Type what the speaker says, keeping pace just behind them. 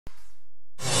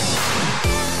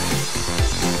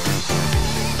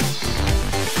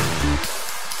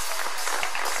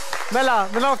Mela,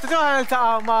 minna uftidju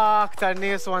għan ma' aktar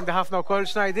nies u għandi ħafna u koll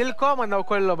xnajdilkom, għanna u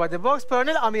koll loba the box, pero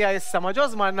nilqa mija jissa ma'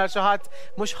 ġozma għanna xaħat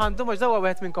mux ħandu mux dawa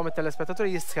għet minnkom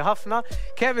il-telespettaturi jistħi ħafna,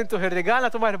 kemm intu ir-regala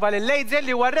tu marħba l-lejdżel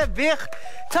li warreb biħ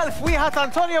tal-fwiħa ta'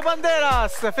 Antonio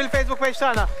Banderas fil-Facebook page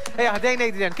tagħna. Ejja, ħdejn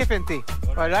Adrian, kif inti?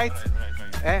 All right?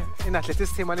 Inna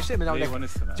atletisti ma nixtieq minn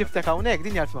hawnhekk. Ġibtek hawnhekk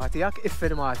din hija tiegħek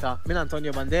iffirmata minn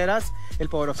Antonio Banderas,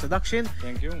 il-Power of Seduction.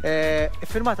 Thank you.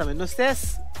 Iffirmata minnu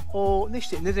stess u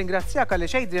nixtieq nirringrazzjak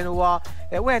għaliex Adrian huwa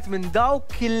wieħed minn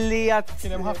dawk illi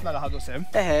Kien hemm ħafna li ħadu sem.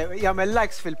 Jagħmel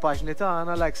likes fil-paġni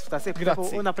tagħna, likes ta' Sibtek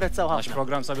u napprezzaw ħafna. Għax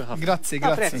programm sabiħ ħafna. Grazzi.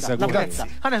 Napprezza.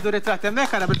 Ħaneħdu ritratt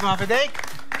hemmhekk għara bil-ġimgħa f'idejk.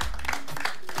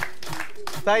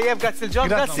 Tajjeb, grazzi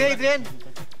l-ġon, grazzi Adrian.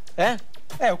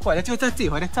 Ukoll, qed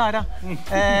juttattiħu, tara.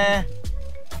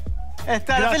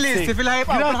 Tara fil-listi, fil-ħajb.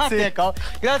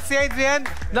 Grazzi Adrian,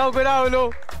 nawgurawlu.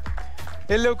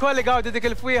 Illi wkoll għawdi dik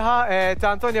il-fwiħa ta'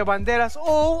 Antonio Banderas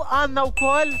u għandna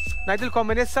wkoll ngħidilkom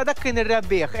minn issa dak kien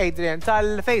ir-rebbieħ Adrian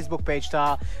tal-Facebook page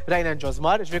ta' Rajna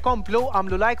Ġozmar. Ġri komplu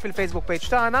għamlu like fil-Facebook page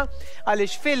tagħna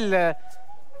għaliex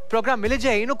fil-programmi li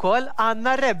ġejjin ukoll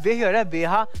għandna rebbieħ jew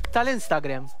rebbieħa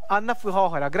tal-Instagram. Għandna fwiħa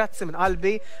oħra, grazzi minn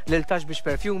qalbi lil Tax biex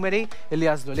Perfumery illi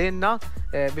jażlu lilna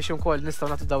biex ukoll nistgħu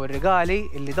nagħtu daw ir-regali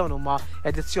illi dawn huma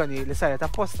edizzjoni li saret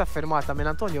apposta firmata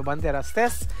minn Antonio Banderas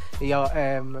stess, hija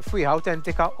fwiħa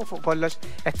autentika u fuq kollox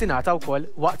qed tingħata wkoll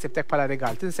waqt Sibtek bħala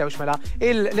regal. Tinsewx mela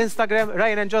l-Instagram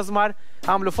Rajna Ġozmar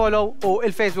għamlu follow u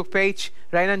il-Facebook page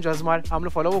Rajna Ġozmar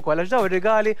għamlu follow ukoll għax daw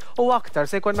ir-regali u aktar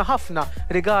se jkollna ħafna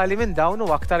regali minn dawn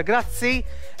u aktar. Grazzi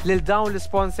lil dawn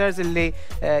l-sponsors illi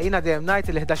jiena dejjem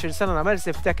ngħid li 11 sena nagħmel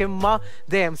Sibtek imma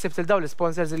dejjem sibt il dawn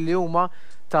l-sponsors illi huma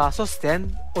ta' sosten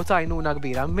u ta' għajnuna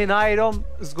kbira. Mingħajrhom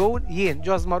żgur jien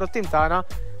Ġozmar u t-tim tagħna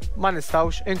ma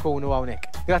nistgħux inkunu hawnhekk.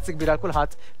 Grazzi kbira l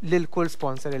kulħadd lil kull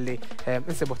sponsor illi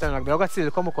insibuh tagħna kbira u grazzi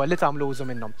lilkom ukoll li tagħmlu użu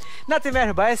minnhom. Nagħti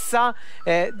merħba issa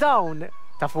dawn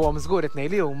tafuhom żgur it-tnejn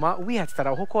li huma wieħed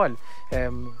tarawh ukoll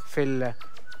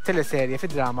fil-teleserje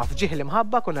fid-drama f'Ġieħ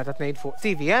l-Imħabba kunna ta' tnejn fuq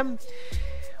TVM.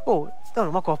 U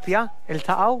dawn huma koppja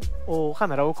iltaqgħu u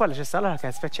ħanaraw ukoll issa l-aħħar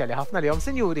kien speċjali ħafna lihom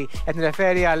sinjuri qed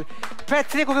nirreferi għal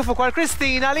Patrick u kif ukoll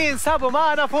Kristina li jinsabu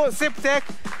magħna fuq Sibtek.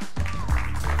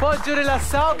 Poġġu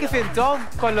rilassaw kif intom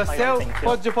kollu sew,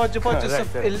 poġġu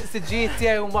il-siġġijiet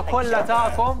tiegħi huma kollha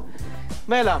tagħkom.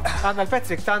 Mela, għandna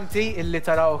l-Patrick Tanti illi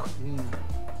tarawh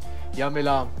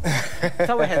jagħmilha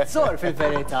ta' wieħed żgħar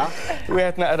fil-verità.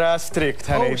 Wieħed naqra strict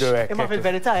ħanejdu hekk. Imma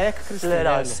fil-verità hekk,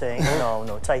 Kristina.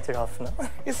 No, tajtir ħafna.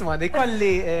 Isma'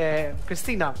 kolli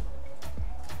Kristina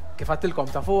kif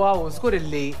għattilkom ta' fuqha u żgur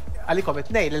illi għalikom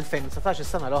it-tnejn l-2019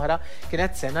 is-sena l-oħra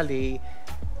kienet sena li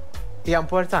hija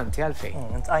importanti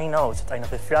għalfejn. Tqajna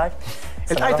fil-frar.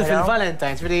 Iltqajtu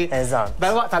fil-Valentine's, ġifieri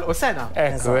bel-waqt tal-qusena.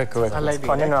 Ekku.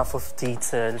 Konna nafu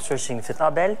ftit l-xulxin fit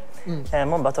qabel,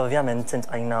 mbagħad ovvjament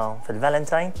intqajna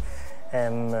fil-Valentine.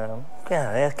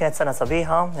 Kienet sena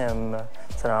sabiħa,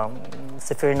 sena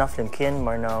sifirna flimkien,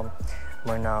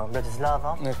 marna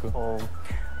Bratislava u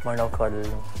marna wkoll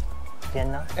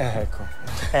Vienna. Ekku.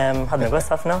 Ħadna gost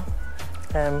ħafna.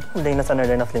 Dejna ta'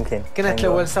 nerdejna flimkien. Kienet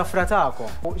l-ewwel safra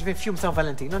tagħkom. Ġifieri fjum San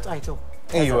Valentino ntqajtu.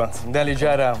 Ejwa, dan li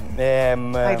ġara.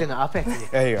 Ħajdilna qapek.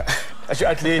 Ejwa. Għax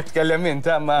qatt li jitkellem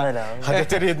inta ma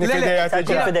ħadet iridni f'idea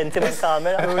tiġi. Konfidenti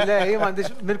mill-kamera. Le, m'għandix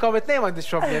minnkom it-tnejn m'għandix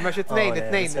problemi, għax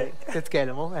it-tnejn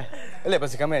titkellmu. Le,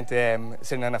 bażikament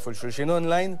sirna nafu l-xulxin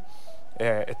online.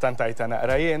 It-tantajta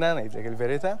naqra jiena, ngħidlek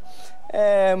il-verità.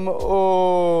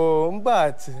 U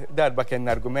mbagħad darba kien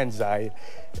argument żgħir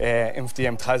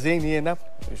inftijem tħażin jiena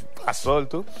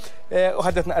bħas-soltu u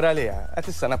ħadet naqra liha. Qed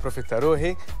issa napprofitta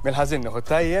ruħi mill-ħażin nieħu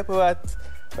tajjeb u għad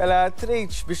mela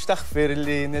tridx biex taħfir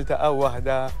li niltaqgħu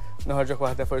waħda noħorġok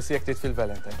waħda forsi jekk trid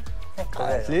fil-Valentine.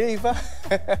 Li iva.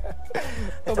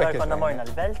 Konna morna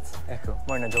l-belt,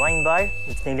 morna ġewajn bar,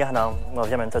 it-tnejn li aħna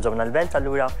ovvjament ġobna l-belt,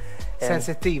 allura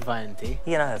sensittiva inti?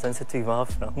 Jiena sensittiva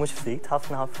ħafna, mhux ftit,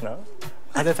 ħafna.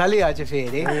 Għadet għalija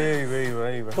ġifieri?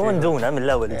 Iva. Tu nduna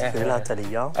mill-ewwel ġifieri l-ħadd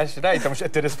għalija. Għax rajta mhux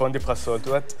qed tirrispondi bħas-soltu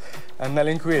għad għandna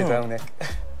l-inkwieta hawnhekk.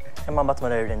 Imma mbagħad ma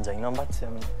nirrinġejna, mbagħad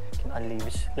kien qalli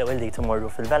biex l-ewwel dejt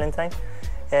imorru fil-Valentine.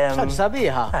 ħaġa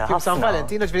sabiħa, fjum San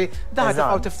Valentino, ġifieri daħal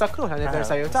tibqgħu tiftakruh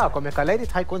l-anniversarju tagħkom jekk għalejn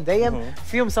ħajkun dejjem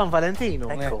fjum San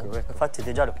Valentino. Infatti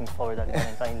diġà looking forward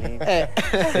għal-Valentine li.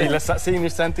 Ila saqsini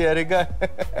x'santi riga.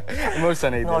 Mhux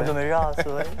se ngħidilha. Noħdu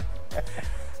mir-rasu.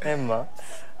 Imma.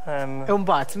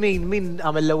 Imbagħad min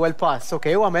għamel l-ewwel pass,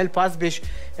 okej, u għamel pass biex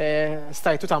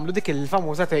stajtu tagħmlu dik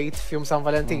il-famuża tgħid fjum San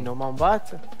Valentino, ma mbagħad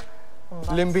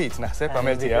L-imbit naħseb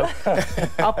għamel tiegħu.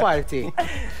 Apparti.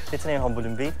 It-tnejn nħobbu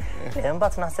l-imbit.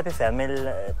 Imbagħad naħseb ifhem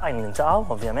għajn nintaqgħu,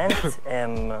 ovvjament.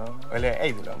 Ole,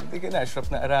 ejdilhom, dik naxrob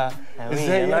naqra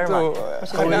Iżejjed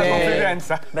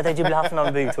konferenza. Beda jġib li ħafna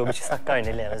mbitu biex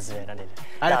jisakkarni li għazzvera li.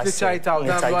 Għalek niċċajtaw,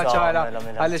 namlu ċara,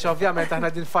 għalix ovvjament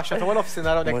aħna din faxxa ta' għal-ofsin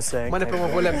għaronek, ma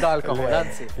nipromovu l-ebda alkohol,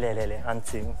 anzi. Le,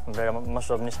 anzi, vera ma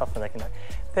xrobniex ħafna dakinhar.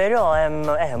 Però,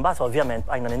 mbagħad ovvjament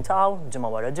għajna nintaqgħu, ġimgħa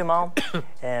wara ġimgħa,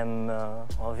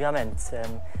 ovvjament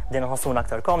din nħossuna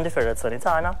aktar komdi fir-relazzjoni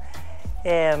tagħna.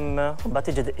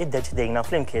 Mbagħad iddeċidejna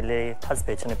flimkien li bħal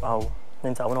speċi nibqgħu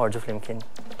nintaqgħu noħorġu flimkien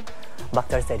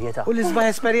b'aktar serjetà. U l-isbaħ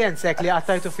esperjenza li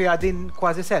għattajtu fiha din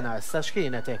kważi sena, issa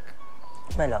x'kienet hekk?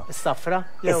 Mela. Is-safra?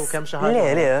 Jew kemm xi ħaġa?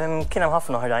 Le, kien hemm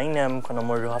ħafna oħrajn, konna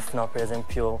morru ħafna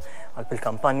pereżempju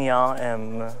għall-kampanja,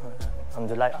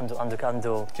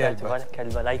 għandu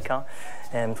kelba lajka,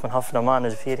 tkun ħafna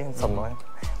magħna ġifieri, insomma.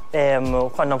 U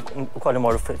konna wkoll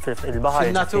imorru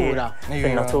fil-baħar. Fil-natura.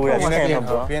 Fil-natura.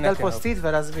 Dal-postijiet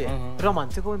vera żbieħ.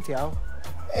 Romantiku inti hawn?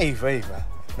 Iva.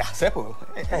 Naħsebu.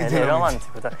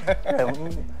 Romantiku.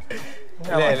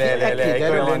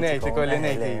 Kolli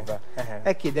nejt, Iva.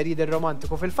 Ekk jider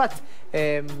romantiku. Fil-fatt,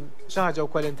 xaħġa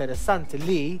wkoll interessanti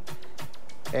li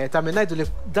ta' minn ngħidu li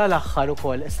dal-aħħar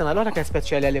ukoll, is-sena l-oħra kien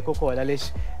speċjali għalik ukoll għaliex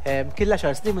kien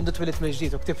l-10 snin minn twilit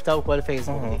mill-ġdid u ktibta wkoll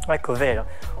Facebook. Ekku vera,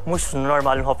 mhux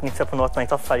normali nħobb nikseb u noqgħod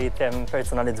ngħid affarijiet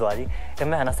personali dwari,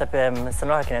 imma naħseb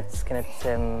is-sena l-oħra kienet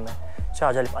xi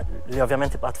ħaġa li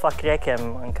ovvjament tibqa' tfakkrek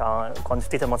anke kont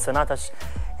ftit emozjonata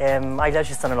għajla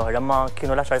xi sena l-oħra, ma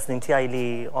kienu l-10 snin tiegħi li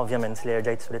ovvjament li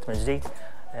rġajt twilit mill-ġdid,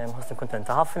 ħossni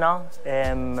kuntenta ħafna.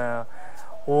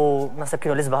 U naħseb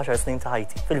kienu l-isbaħ 10 snin ta'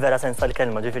 ħajti, fil-vera sens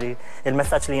tal-kelma, ġifieri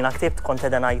il-messaġġ li jiena ktibt kont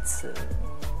qiegħda ngħid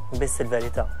biss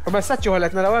il-verità. U messaġġ ieħor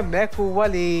qed naraw hemmhekk huwa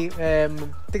li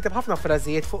tikteb ħafna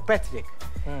frażijiet fuq Patrick.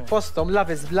 Posthom love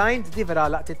is blind, di vera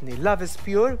laqtitni. Love is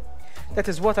pure, that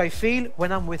is what I feel when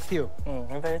I'm with you.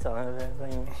 Il-verità,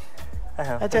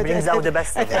 brings out the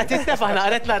best. Għatit nefaħna,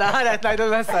 għaret nara, għaret najdu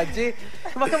l-messagġi.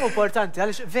 Ma kemm importanti,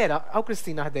 għalix vera, għaw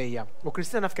Kristina ħdejja. U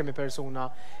Kristina naf kemm persuna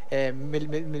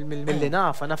mill-li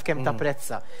nafa, naf kemm ta'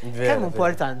 prezza. Kemm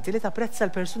importanti li ta' prezza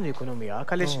l-persuni jkunu miegħek,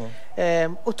 għalix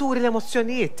u turi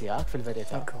l-emozzjonijiet tiegħek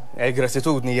fil-verità.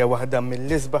 Gratitudni hija waħda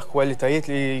mill-isbaħ kwalitajiet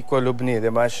li jkollu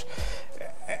bniedem għax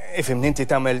ifimni inti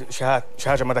tagħmel xi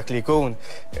ħaġa ma dak li jkun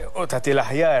u tagħti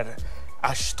l-aħjar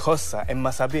għax tħossa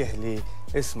imma sabiħ li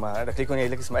isma, dak li jkun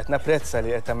jgħidlek isma' qed napprezza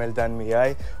li qed tagħmel dan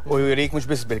miegħi u jurik mhux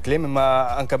biss bil-kliem imma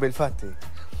anke bil-fatti.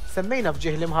 Semmejna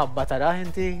fġieħ li mħabba taraħ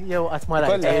inti jew qatt ma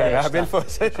rajt. Kollha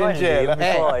bil-forsi xinġela.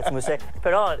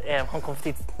 Però ħankun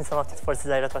ftit nisimgħu ftit forsi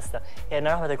żgħira twasta.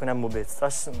 Naraw meta jkun hemm mobiles,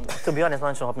 għax to be honest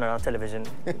ma nxu ħafna nara television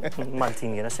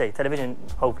Maltin jiena xejn, television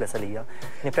hopeless għalija.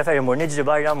 Nippreferi mmur niġri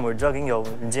barra, mmur jogging jew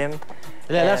gym.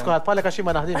 Le, skont bħalek għax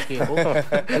ma naħdimx kieku.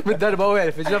 Mid-darba u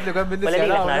elf, ġrab li kemm bin-nies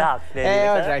jaraw.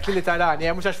 Alright, li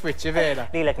tarani, mhux għax fiċċi vera.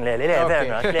 Lilek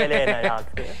vera narak.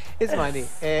 Ismani,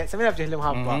 semmejna fġieħ li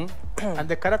mħabba.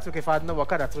 Għandek karattru kif għadna huwa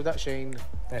karattru daqsxejn.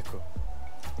 Ekku.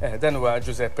 Dan huwa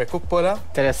Giuseppe Cuppola.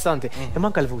 Interessanti.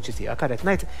 Imma anke l-vuċi tiegħek qaret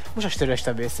ngħid mhux għax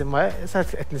tirrexta biss, imma sa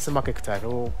qed nisimgħek iktar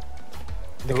u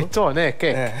dik it-ton hekk.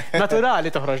 Naturali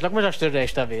toħroġlek mhux għax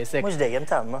tirrexta biss. Mhux dejjem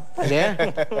tamma. Le?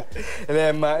 Le,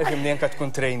 ma ifhimni anke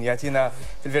tkun trejnjat jiena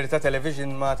fil-verità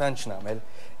television ma tantx nagħmel.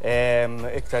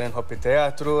 Iktar inħobb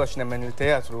it-teatru għax nemmen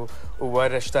il-teatru huwa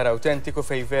rextar autentiku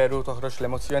fejn veru toħroġ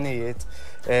l-emozzjonijiet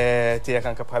tiegħek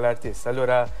anke bħala artist.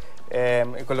 Allura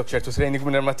ikollok ċertu training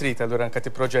minn ma trid, allura anke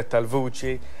tipproġetta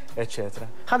l-vuċi, eċetera.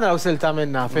 Ħanna raw silta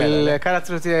minna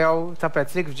fil-karattru tiegħu ta'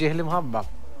 Patrick fġieħ li mħabba.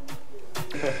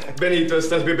 Benito,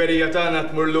 tal-biberija tagħna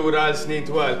tmur lura għal snin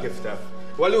twal kif taf.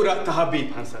 U allura ta'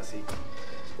 ħabib ħansaqsik.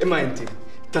 Imma inti,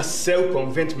 tassew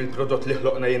konvint mill-prodott li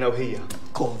ħloqna jiena u hija.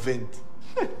 Konvint?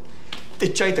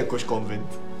 Tiċċajtek kux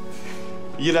konvint.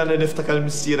 Jira għana niftakar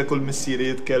missiera kull missieri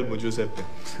jitkellmu Giuseppe.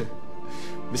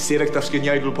 Missierek tafx kien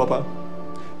jgħidlu l-papa?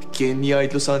 Kien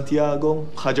jgħidlu Santiago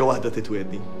ħaġa waħda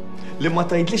titwiedni. Li ma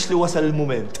tgħidlix li wasal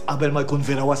il-mument qabel ma jkun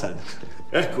vera wasal.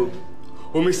 Ekku,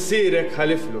 u missierek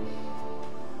ħaliflu.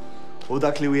 U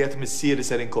dak li wieħed missieri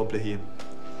ser inkompli ħin.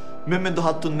 Minn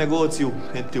ħadtu n-negozju,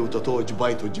 inti u Toto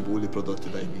ġbajtu ġibu li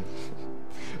prodotti dajmin.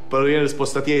 Però jien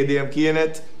risposta tiegħi dejjem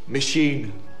kienet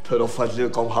mixin. Pero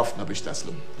fadlilkom ħafna biex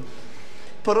taslu.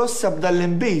 Però sabda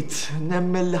l-imbit,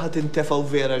 nemmen li ħat intefaw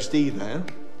vera ġdida,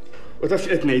 U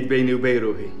tafx qed ngħid bejni u bejn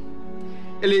ruħi.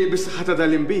 Illi bis-saħħa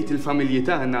dal-imbit il-familji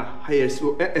tagħna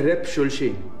ħajersu eqreb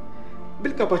xulxin.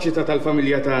 Bil-kapaċità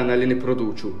tal-familja tagħna li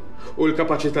nipproduċu u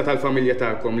l-kapaċità tal-familja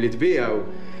tagħkom li tbiegħu,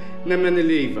 nemmen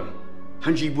li iva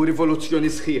ħanġibu rivoluzzjoni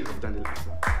sħiħa f'dan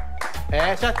il-qasam.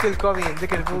 Xattilkom jien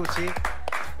dik il-vuċi.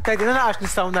 Tajdi, naqax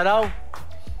nistaw naraw.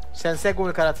 Sen segwu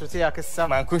l-karattru tijak issa.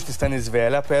 Ma nkunx tista'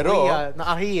 niżvela, però.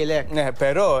 Naqaħijilek.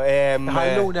 Però.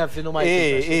 Ħalluna f'dinu ma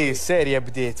serja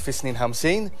bdiet fi snin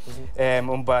 50,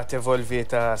 mbagħad evolvi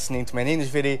ta' snin 80,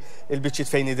 ġifieri il-biċċiet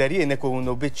fejn idarjien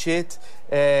ikunu biċċiet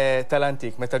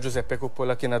tal-antik, meta Giuseppe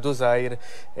Coppola kien għadu żgħir,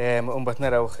 mbagħad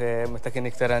narawh meta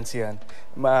kien iktar anzjan.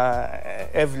 Ma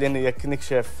Evelyn jekk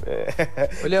nikxef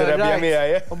tirabja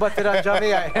miegħi. Mbagħad tirabja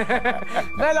miegħi.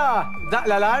 Mela, daq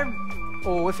l-alarm.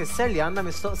 U ifisser li għanna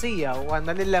mistoqsija u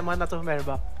għanna l-lem għanna tuħ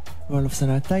merba. Għallu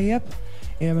f-sena tajjeb,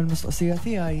 il-mistoqsija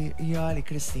tijaj hija li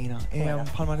Kristina.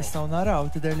 Bħalma nistaw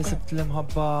naraw, tider li sibt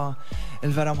l-imħabba,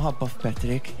 il-vera mħabba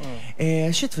f'Patrick.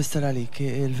 Xie tfisser għalik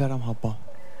il-vera mħabba?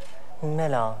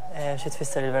 Mela, xie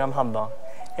tfisser il-vera mħabba?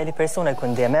 Li persona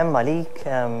jkun DMM għalik,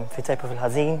 fi tajpu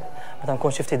fil-ħazin, meta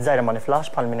nkun xifti t-żajra ma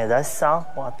niflax bħal minn essa,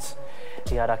 u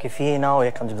għat jara kifina u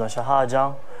jekk għanġibdon xaħġa,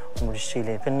 u murixxi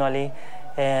li pinnoli.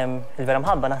 Il-vera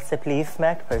mħabba naħseb li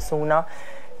jifmek persuna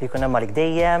li jkun hemm għalik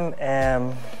dejjem,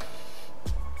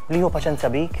 li hu paċenzja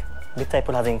bik, li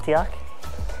tajpu l-ħażin tiegħek,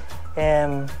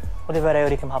 u li vera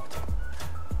jurik imħabtu.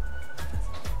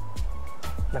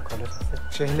 Dakkollu.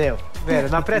 Xeħlew,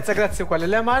 vera, napprezza grazzi wkoll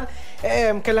il-leman.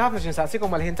 Kelli ħafna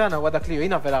x'insaqsikom għal-ħin tagħna u dak li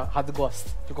jiena vera ħadd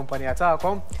gost fil-kumpanija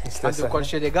tagħkom. Għandu wkoll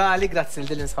xi regali, grazzi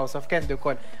l-Dillins House of Candy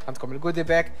wkoll għandkom il-Goodie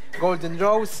Bag, Golden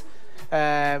Rose.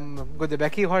 Goodie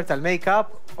bag ieħor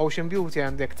tal-makeup, Ocean Beauty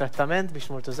għandek trattament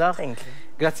biex murtu zaħ.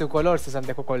 Grazzi wkoll Orsis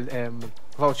għandek ukoll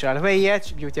voucher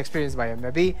għal-ħwejjeġ, Beauty Experience by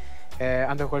MB.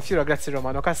 Għandek ukoll Fjura, grazzi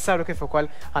Romano Kassaru, kif ukoll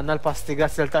għandna l-pasti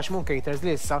grazzi l-Taxmun Caters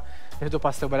li issa nieħdu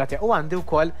pasti u balatija. U għandi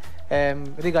wkoll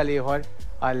rigal ieħor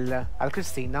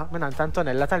għal-Kristina minn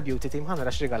Antonella tal-Beauty Team,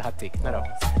 ħanara x'rigal ħattik. Naraw.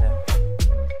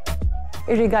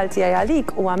 Ir-rigal tiegħi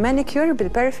għalik huwa manicure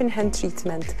bil-paraffin hand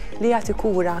treatment li jagħti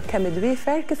kura kemm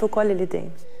id-dwiefer kif ukoll il-idejn.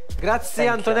 Grazzi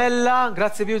Antonella,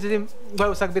 grazzi Beauty Team,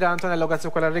 gwewsa kbira Antonella u grazzi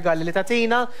wkoll għar-rigali li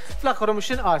tatina. Fl-aħħar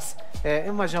mhux inqas,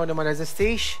 immaġinaw li ma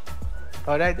neżistix.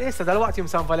 Alright, issa dal-waqt jum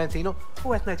San Valentino,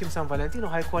 u qed ngħid jum San Valentino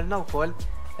ħajkollna wkoll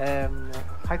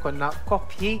ħajkollna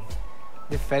koppji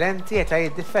differenti,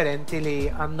 etajiet differenti li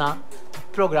għandna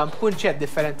program kunċett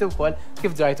differenti wkoll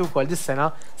kif ġrajtu wkoll dis-sena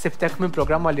Sibtek minn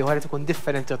programm li ieħor ikun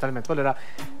differenti totalment. Allura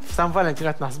f'San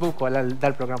Valentino qed naħsbu wkoll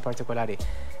dal-programm partikolari.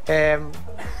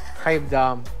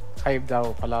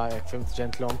 Ħajbdaw bħala fimt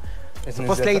ġentlhom.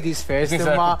 Suppost ladies first,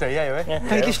 imma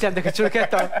tajkix li għandek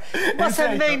iċ-ċurketta. Ma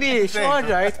semmejniex, all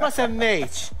right, ma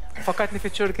semmejx. Fakkatni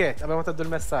fiċ-ċurkett, qabel ma taddu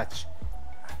l-messaġġ.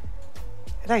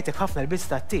 Rajtek ħafna l-bizz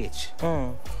tat-tieġ.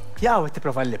 Jaw,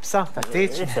 t-prova l-libsa,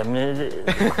 tat-tieġ.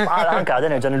 Anka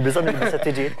għadin ġan il-bizon il-bizza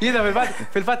t-tieġi. Jina,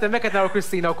 fil-fat, emmek għet naraw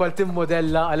Kristina u kol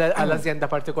timmodella għal-azjenda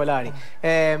partikolari.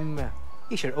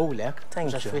 Ixir ulek,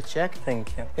 Thank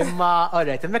you. Imma,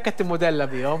 alright, emmek għet timmodella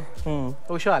bijom.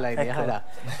 U xala jni, ħala.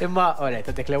 Imma, alright,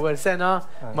 għadek l-ewel sena,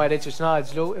 ma rreċiċ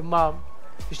naġlu, imma,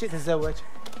 ixtiq t-zewċ?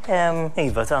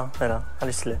 Iva, ta' vera,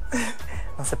 għalix li.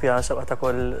 Nasib jgħan xabqa ta'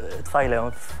 kol tfajla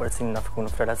forsi naf kunu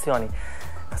f-relazzjoni.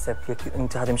 Nasib jek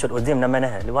inti ħadim xol qoddimna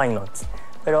meneħel, why not?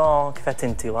 Pero kifet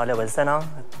inti għal ewel sena,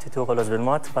 titu kollox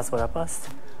bil-mod, pass wara pass,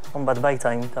 un-bad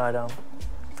bajtajn tara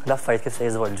l-affarijiet kif se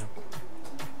jizvolġu.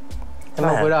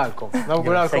 Nawguralkom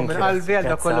minn qalbi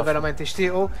għal kollu verament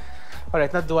ixtiequ.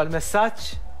 Alright, naddu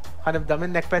għal-messaġġ, ħanibda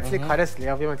minnek Patrick, ħares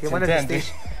li ovvjament jien ma neżistix.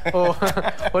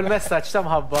 U l-messaġġ ta'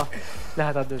 mħabba li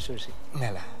ħad għaddu xurxi.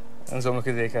 Mela, nżommu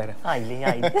kidej kara. Għajli.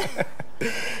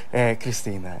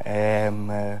 Kristina,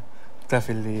 taf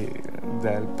li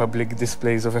dal-public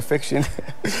displays of affection,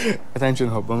 għatanċu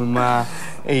nħobbom, imma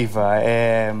Eva,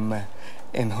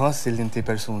 inħoss li inti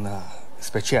persuna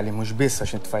speċjali, mux biss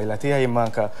għax intfajla tiegħi imma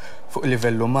anke fuq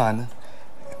livell uman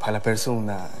bħala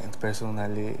persuna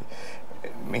li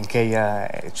minkejja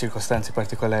ċirkostanzi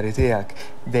partikolari tiegħek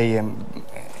dejjem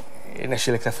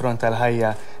irnexxielek taffronta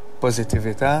l-ħajja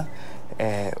pożittività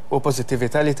u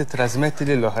pożittività li titrasmetti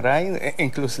lill-oħrajn,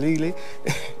 inkluż lili,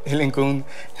 li nkun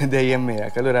dejjem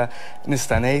miegħek. Allura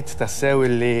nista' ngħid tassew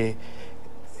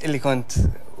illi kont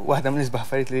waħda minn isbaħ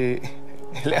affarijiet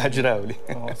li ħaġraw li.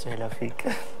 Ċela fik.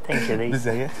 Thank you, Dave.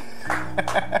 Bizzajet?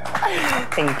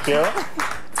 Thank you.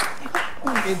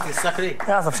 Inti s-sakri.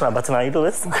 Għasab xna bat najdu,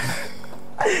 bis.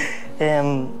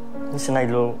 Nix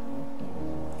najdu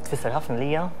tfisser ħafna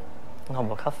lija,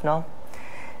 nħobbok ħafna.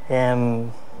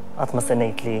 Għatma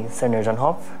sennejt li ser nerġa'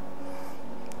 nħobb.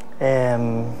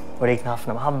 Urejtna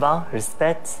ħafna maħabba,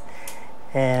 rispett.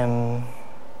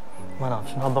 Ma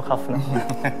nafx, nħobbok ħafna.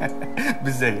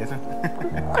 Bizzajet.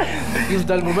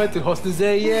 Jifda l-moment il-ħosni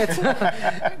zejjet.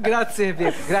 Grazzi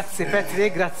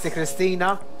Patrick, grazzi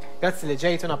Kristina. Grazzi li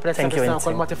ġejtu napprezza Kristina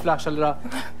kol ma tiflax allura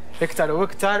iktar u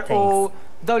iktar. U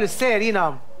daw l-ister jina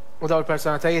u daw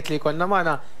il-personatajiet li jkollna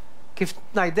magħna kif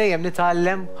ngħid dejjem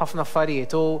nitgħallem ħafna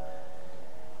affarijiet u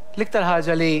l-iktar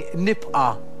ħaġa li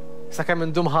nibqa' sakemm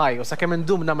indum ħaj u sakemm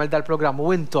indum nagħmel dal-programm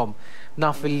u intom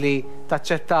naf li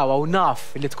taċċettawha u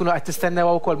naf li tkunu qed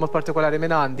tistennewha wkoll mod partikolari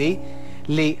minn għandi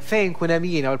li fejn kun hemm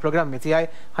jiena u l-programmi tiegħi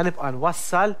ħanibqa'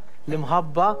 nwassal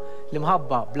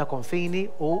l-imħabba bla konfini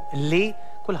u li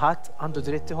kulħadd għandu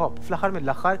dritt iħobb. Fl-aħħar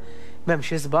mill-aħħar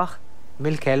m'hemmx isbaħ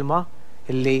mill-kelma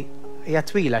li hija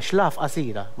twila xlaf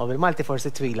qasira, ma bil-Malti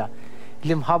forsi twila.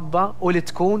 L-imħabba u li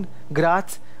tkun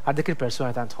grat għal dik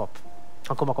il-persuna tant tħobb.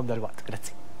 Ħankun magħkom dal-waqt.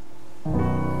 Grazzi.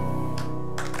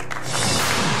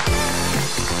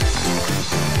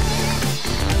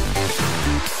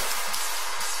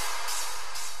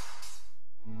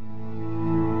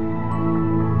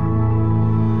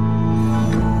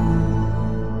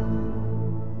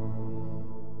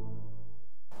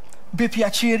 Bi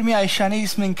pjaċir miegħi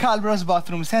Xanis minn Calbros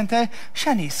Bathroom Center,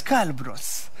 Xanis Calbros.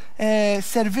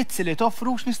 Servizzi li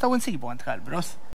toffru x'nistgħu nsibu għand Calbros?